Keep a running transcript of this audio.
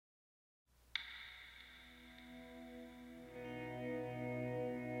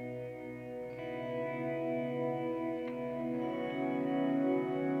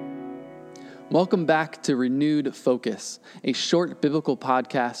Welcome back to Renewed Focus, a short biblical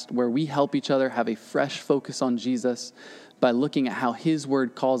podcast where we help each other have a fresh focus on Jesus by looking at how His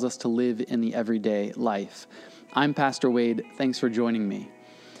Word calls us to live in the everyday life. I'm Pastor Wade. Thanks for joining me.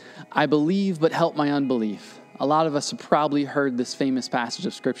 I believe, but help my unbelief. A lot of us have probably heard this famous passage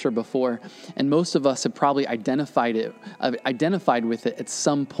of Scripture before, and most of us have probably identified with it at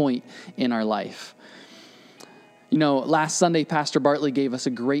some point in our life. You know, last Sunday, Pastor Bartley gave us a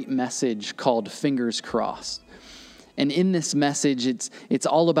great message called Fingers Crossed. And in this message, it's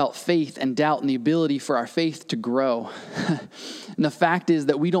all about faith and doubt and the ability for our faith to grow. And the fact is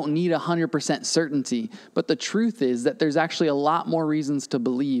that we don't need 100% certainty, but the truth is that there's actually a lot more reasons to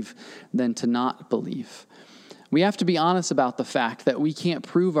believe than to not believe. We have to be honest about the fact that we can't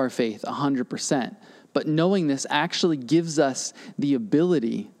prove our faith 100%, but knowing this actually gives us the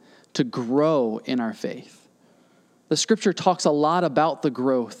ability to grow in our faith. The Scripture talks a lot about the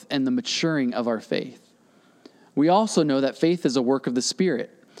growth and the maturing of our faith. We also know that faith is a work of the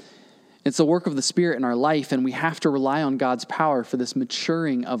Spirit. It's a work of the Spirit in our life, and we have to rely on God's power for this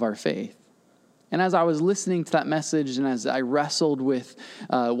maturing of our faith. And as I was listening to that message and as I wrestled with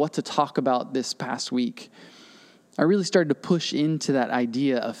what to talk about this past week, I really started to push into that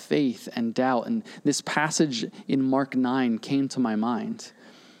idea of faith and doubt, and this passage in Mark 9 came to my mind.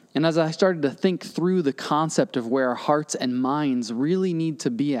 And as I started to think through the concept of where our hearts and minds really need to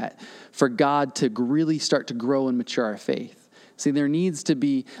be at for God to really start to grow and mature our faith. See, there needs to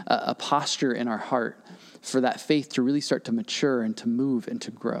be a posture in our heart for that faith to really start to mature and to move and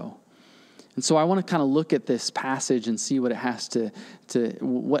to grow. And so I want to kind of look at this passage and see what it has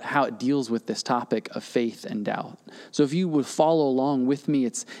how it deals with this topic of faith and doubt. So if you would follow along with me,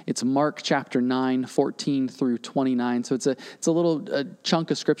 it's Mark chapter 9, 14 through 29. So it's a little chunk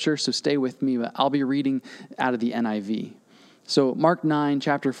of scripture, so stay with me, but I'll be reading out of the NIV. So Mark 9,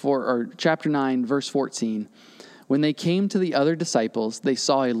 chapter 9, verse 14. When they came to the other disciples, they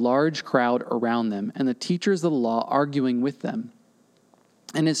saw a large crowd around them and the teachers of the law arguing with them.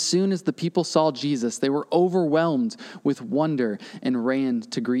 And as soon as the people saw Jesus, they were overwhelmed with wonder and ran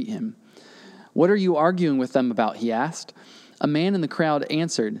to greet him. "What are you arguing with them about?" he asked. A man in the crowd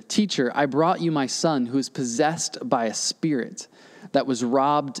answered, "Teacher, I brought you my son who is possessed by a spirit that has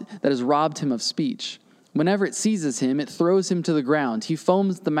robbed him of speech. Whenever it seizes him, it throws him to the ground. He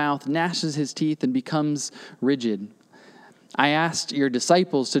foams at the mouth, gnashes his teeth, and becomes rigid. I asked your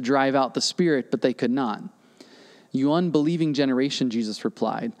disciples to drive out the spirit, but they could not." "You unbelieving generation," Jesus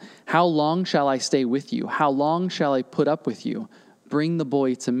replied, "how long shall I stay with you? How long shall I put up with you? Bring the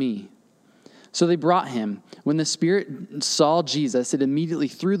boy to me." So they brought him. When the spirit saw Jesus, it immediately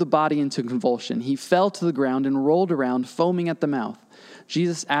threw the body into convulsion. He fell to the ground and rolled around, foaming at the mouth.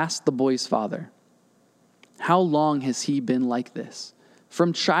 Jesus asked the boy's father, "How long has he been like this?"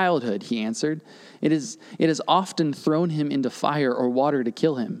 "From childhood," he answered. It has often thrown him into fire or water to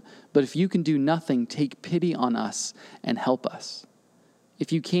kill him. But if you can do nothing, take pity on us and help us."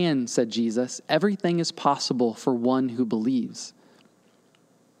 "If you can," said Jesus, "everything is possible for one who believes."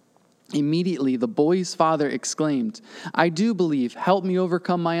 Immediately the boy's father exclaimed, "I do believe. Help me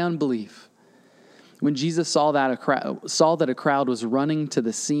overcome my unbelief." When Jesus saw that a crowd was running to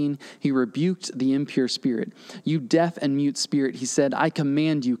the scene, he rebuked the impure spirit. "You deaf and mute spirit," he said, "I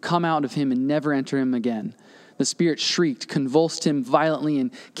command you, come out of him and never enter him again." The spirit shrieked, convulsed him violently,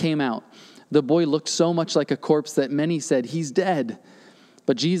 and came out. The boy looked so much like a corpse that many said, "He's dead."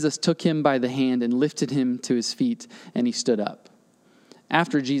 But Jesus took him by the hand and lifted him to his feet, and he stood up.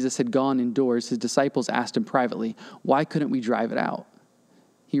 After Jesus had gone indoors, his disciples asked him privately, "Why couldn't we drive it out?"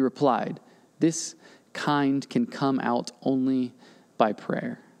 He replied, "This kind can come out only by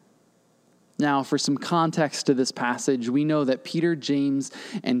prayer." Now, for some context to this passage, we know that Peter, James,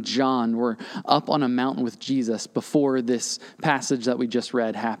 and John were up on a mountain with Jesus before this passage that we just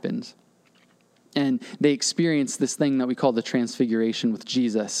read happened. And they experienced this thing that we call the transfiguration with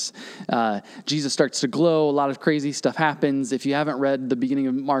Jesus. Jesus starts to glow. A lot of crazy stuff happens. If you haven't read the beginning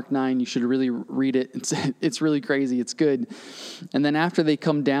of Mark 9, you should really read it. It's really crazy. It's good. And then after they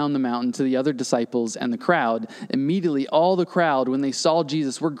come down the mountain to the other disciples and the crowd, immediately all the crowd, when they saw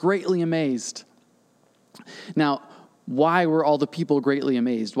Jesus, were greatly amazed. Now, why were all the people greatly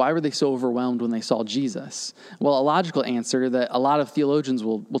amazed? Why were they so overwhelmed when they saw Jesus? Well, a logical answer that a lot of theologians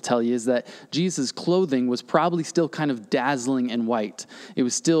will tell you is that Jesus' clothing was probably still kind of dazzling and white. It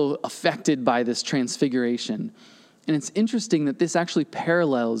was still affected by this transfiguration. And it's interesting that this actually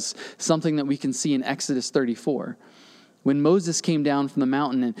parallels something that we can see in Exodus 34. When Moses came down from the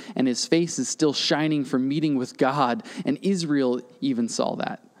mountain and his face is still shining from meeting with God, and Israel even saw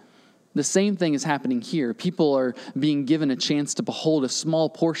that. The same thing is happening here. People are being given a chance to behold a small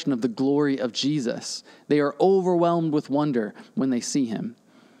portion of the glory of Jesus. They are overwhelmed with wonder when they see him.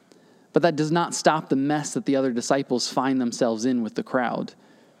 But that does not stop the mess that the other disciples find themselves in with the crowd.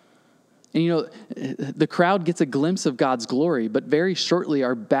 And the crowd gets a glimpse of God's glory, but very shortly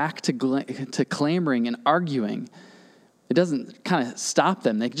are back to clamoring and arguing. It doesn't kind of stop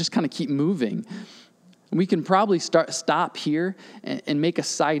them. They just kind of keep moving. We can probably stop here and make a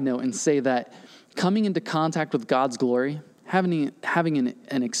side note and say that coming into contact with God's glory, having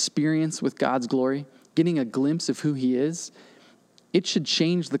an experience with God's glory, getting a glimpse of who he is, it should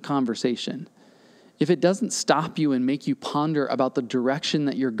change the conversation. If it doesn't stop you and make you ponder about the direction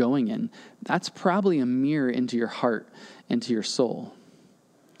that you're going in, that's probably a mirror into your heart and to your soul.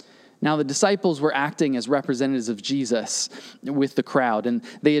 Now, the disciples were acting as representatives of Jesus with the crowd, and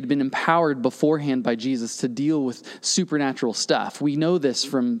they had been empowered beforehand by Jesus to deal with supernatural stuff. We know this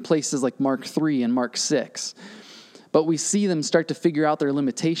from places like Mark 3 and Mark 6. But we see them start to figure out their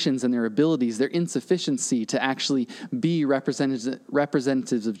limitations and their abilities, their insufficiency to actually be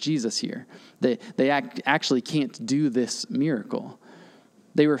representatives of Jesus here. They actually can't do this miracle.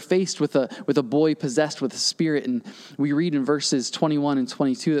 They were faced with a boy possessed with a spirit, and we read in verses 21 and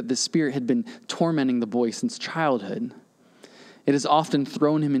 22 that the spirit had been tormenting the boy since childhood. It has often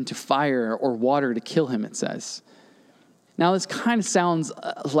thrown him into fire or water to kill him, it says. Now, this kind of sounds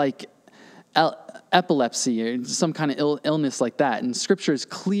like epilepsy or some kind of illness like that. And Scripture is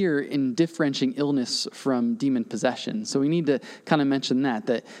clear in differentiating illness from demon possession. So we need to kind of mention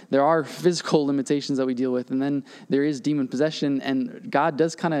that there are physical limitations that we deal with, and then there is demon possession, and God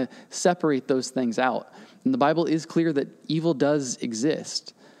does kind of separate those things out. And the Bible is clear that evil does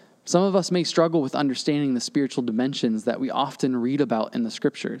exist. Some of us may struggle with understanding the spiritual dimensions that we often read about in the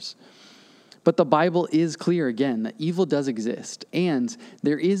Scriptures. But the Bible is clear again that evil does exist, and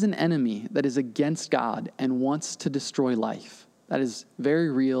there is an enemy that is against God and wants to destroy life. That is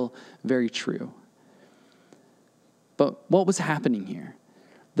very real, very true. But what was happening here?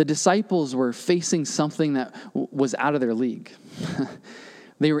 The disciples were facing something that was out of their league.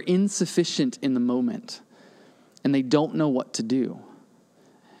 They were insufficient in the moment, and they don't know what to do.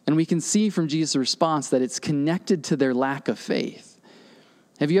 And we can see from Jesus' response that it's connected to their lack of faith.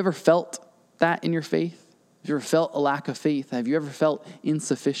 Have you ever felt that in your faith? Have you ever felt a lack of faith? Have you ever felt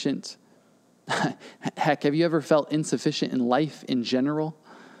insufficient? Heck, have you ever felt insufficient in life in general?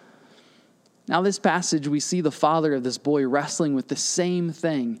 Now, this passage, we see the father of this boy wrestling with the same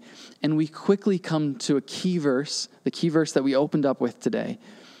thing, and we quickly come to a key verse, the key verse that we opened up with today,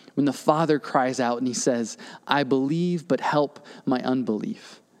 when the father cries out and he says, "I believe, but help my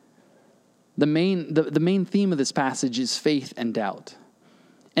unbelief." The main theme of this passage is faith and doubt.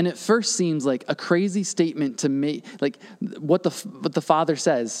 And it first seems like a crazy statement to make, like what the Father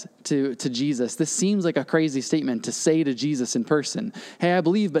says to Jesus. This seems like a crazy statement to say to Jesus in person. Hey, I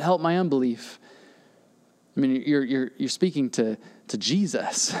believe, but help my unbelief. I mean, you're speaking to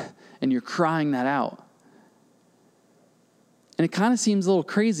Jesus, and you're crying that out. And it kind of seems a little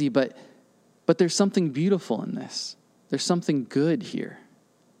crazy, but there's something beautiful in this. There's something good here.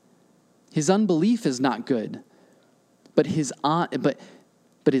 His unbelief is not good, but his honesty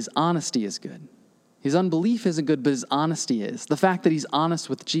is good. His unbelief isn't good, but his honesty is. The fact that he's honest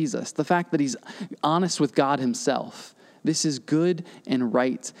with Jesus, the fact that he's honest with God himself, this is good and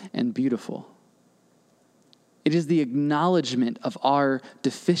right and beautiful. It is the acknowledgement of our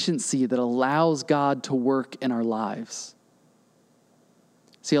deficiency that allows God to work in our lives.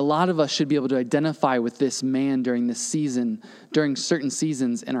 See, a lot of us should be able to identify with this man during this season, during certain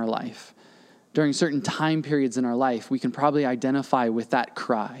seasons in our life. During certain time periods in our life, we can probably identify with that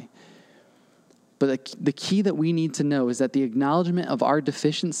cry. But the key that we need to know is that the acknowledgement of our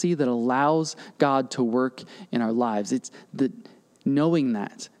deficiency that allows God to work in our lives. It's the knowing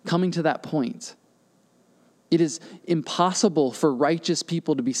that, coming to that point. It is impossible for righteous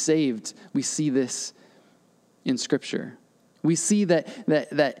people to be saved. We see this in Scripture. We see that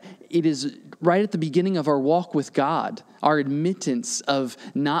it is right at the beginning of our walk with God, our admittance of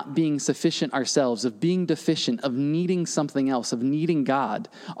not being sufficient ourselves, of being deficient, of needing something else, of needing God.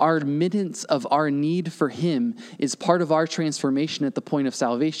 Our admittance of our need for Him is part of our transformation at the point of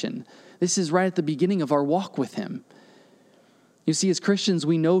salvation. This is right at the beginning of our walk with Him. You see, as Christians,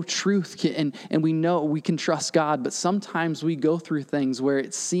 we know truth and we know we can trust God, but sometimes we go through things where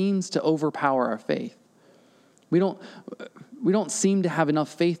it seems to overpower our faith. We don't seem to have enough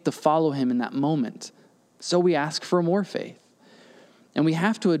faith to follow Him in that moment. So we ask for more faith. And we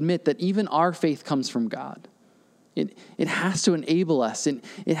have to admit that even our faith comes from God. It has to enable us, and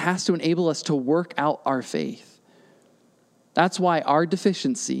it has to enable us to work out our faith. That's why our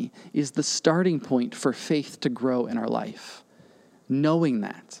deficiency is the starting point for faith to grow in our life. Knowing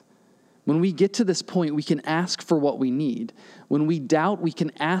that. When we get to this point, we can ask for what we need. When we doubt, we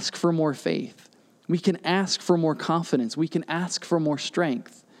can ask for more faith. We can ask for more confidence. We can ask for more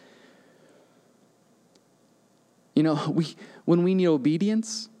strength. When we need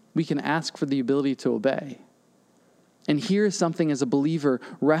obedience, we can ask for the ability to obey. And here is something as a believer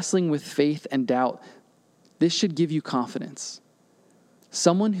wrestling with faith and doubt. This should give you confidence.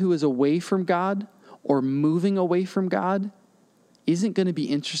 Someone who is away from God or moving away from God isn't going to be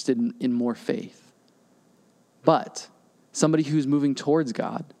interested in more faith. But somebody who's moving towards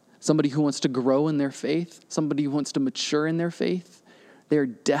God, somebody who wants to grow in their faith, somebody who wants to mature in their faith, they're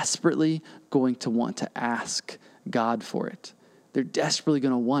desperately going to want to ask God for it. They're desperately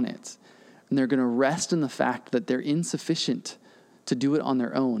going to want it. And they're going to rest in the fact that they're insufficient to do it on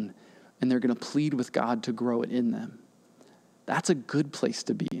their own. And they're going to plead with God to grow it in them. That's a good place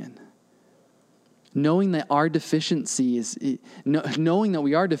to be in. Knowing that our deficiency knowing that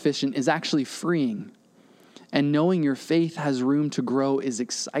we are deficient is actually freeing. And knowing your faith has room to grow is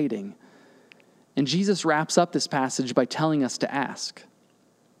exciting. And Jesus wraps up this passage by telling us to ask.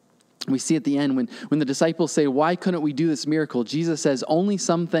 We see at the end when the disciples say, why couldn't we do this miracle? Jesus says, only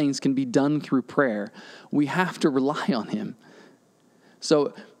some things can be done through prayer. We have to rely on him.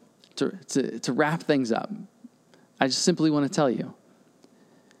 So to wrap things up, I just simply want to tell you,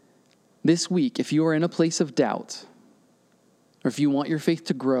 this week, if you are in a place of doubt, or if you want your faith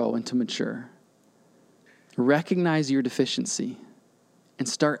to grow and to mature, recognize your deficiency and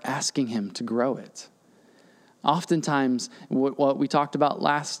start asking him to grow it. Oftentimes, what we talked about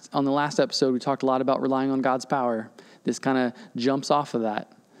on the last episode, we talked a lot about relying on God's power. This kind of jumps off of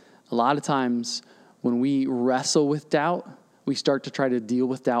that. A lot of times, when we wrestle with doubt, we start to try to deal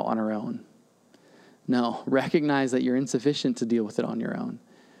with doubt on our own. No, recognize that you're insufficient to deal with it on your own.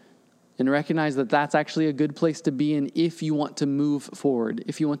 And recognize that that's actually a good place to be in if you want to move forward,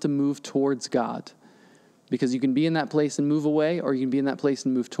 if you want to move towards God. Because you can be in that place and move away, or you can be in that place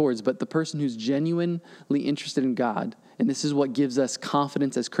and move towards. But the person who's genuinely interested in God, and this is what gives us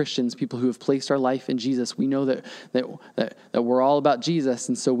confidence as Christians, people who have placed our life in Jesus, we know that we're all about Jesus,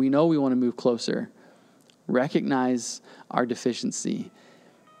 and so we know we want to move closer. Recognize our deficiency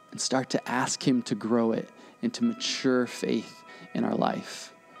and start to ask him to grow it into mature faith in our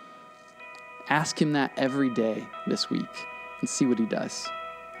life. Ask him that every day this week and see what he does.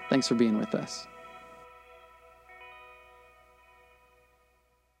 Thanks for being with us.